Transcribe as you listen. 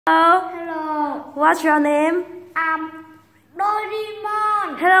Hello. Hello. What's your name? I'm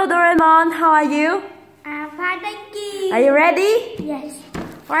Doremon. Hello, Doremon. How are you? I'm fine, thank you. Are you ready? Yes.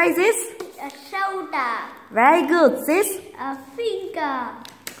 What is this? A shoulder. Very good. This? A finger.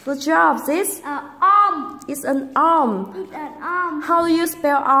 Good job. This? A arm. It's an arm. It's an arm. How do you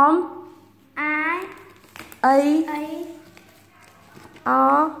spell arm? I. A.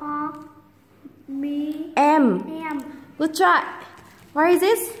 R. R. B. M. M. Good try. What is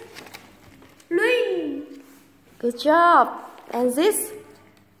this? Ring. Good job. And this?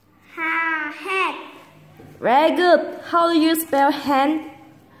 Head. Very good. How do you spell hand?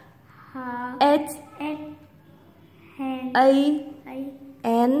 H. Hand. A. N.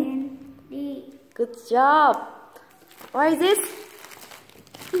 N. D. Good job. What is this?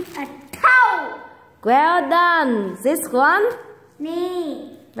 A toe. Well done. This one?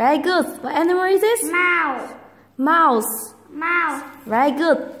 Knee. Very good. What animal is this? Mouse. Mouse. Mouse. Very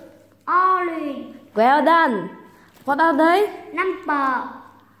good. Orange. Well done. What are they? Number.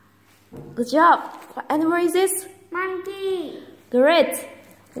 Good job. What animal is this? Monkey. Great.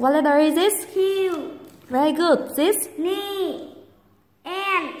 What letter is this? Q. Very good. This? Knee.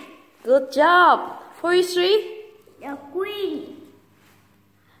 And Good job. 43. the queen.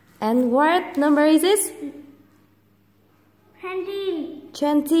 And what number is this? 20.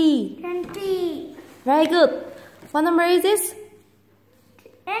 20. 20. Very good. What number is this?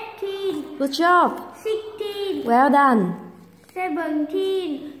 18. Good job. 16. Well done.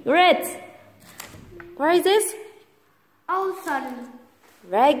 17. Great. What is this? Ocean.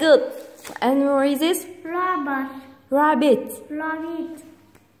 Very good. What animal is this? Robert. Rabbit. Rabbit.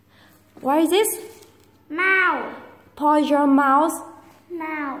 What is this? Mouse. Point your mouse.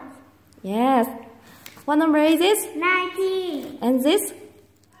 Mouse. Yes. What number is this? 19. And this?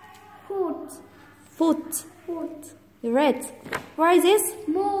 Foot. Foot. Foot. Great. What is this?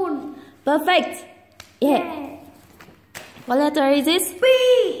 Moon. Perfect. Yeah. Yeah. What letter is this?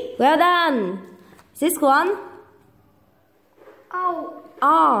 B. Well done. This one? O.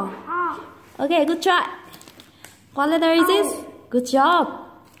 R. R. Okay, good try. What letter is this? O. Good job.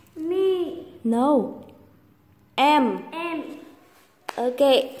 Me. No. M. M.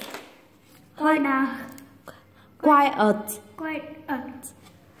 Okay. Corner. Quiet. Quiet.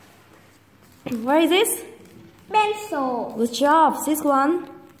 What is this? Pencil. Good job. This one?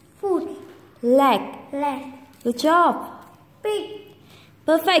 Foot. Leg. Leg. Good job. Big.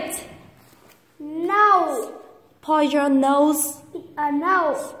 Perfect. Nose. Point your nose. It's a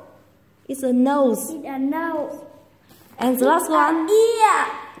nose. It's a nose. It's a nose. And the last one? Ear.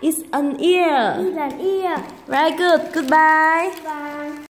 It's an ear. It's an ear. Very good. Goodbye. Bye.